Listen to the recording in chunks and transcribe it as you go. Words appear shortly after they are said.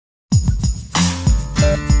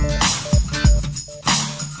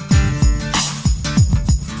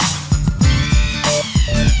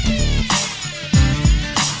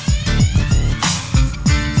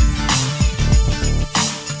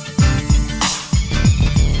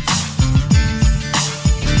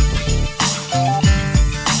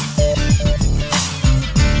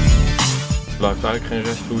eigenlijk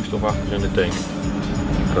geen restvloeistof achter in de tank.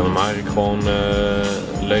 Je kan hem eigenlijk gewoon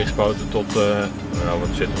leeg spouten tot, nou, wat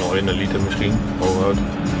zit er nog in, een liter misschien, hooguit.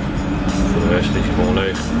 Voor de rest is hij gewoon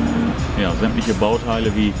leeg. Ja, sämtliche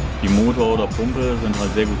Bauteile wie die Motor oder Pumpe sind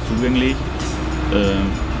halt sehr gut zugänglich,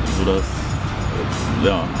 sodass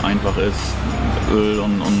ja, einfach ist, Öl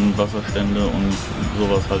und Wasserstände und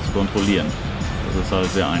sowas halt zu kontrollieren. Das ist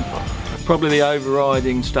halt sehr einfach. Probably the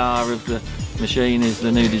overriding star of the machine is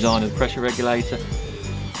the new design of the pressure regulator,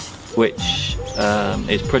 which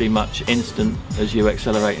is pretty much instant as you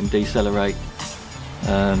accelerate and decelerate.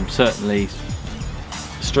 Certainly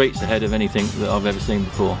streets ahead of anything that I've ever seen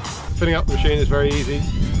before. Filling up the machine is very easy.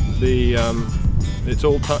 It's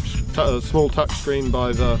all a small touch screen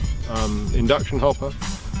by the induction hopper.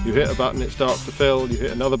 You hit a button, it starts to fill. You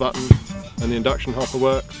hit another button, and the induction hopper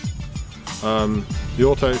works. The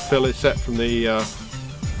auto fill is set from the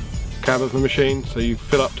cab of the machine, so you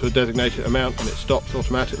fill up to a designated amount and it stops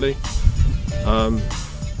automatically. And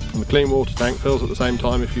the clean water tank fills at the same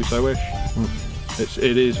time if you so wish.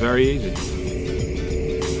 It is very easy.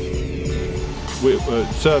 We're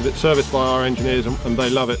serviced by our engineers and they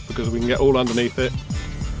love it because we can get all underneath it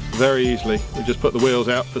very easily. We just put the wheels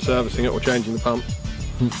out for servicing it or changing the pumps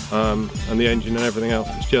and the engine and everything else.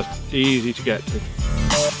 It's just easy to get to.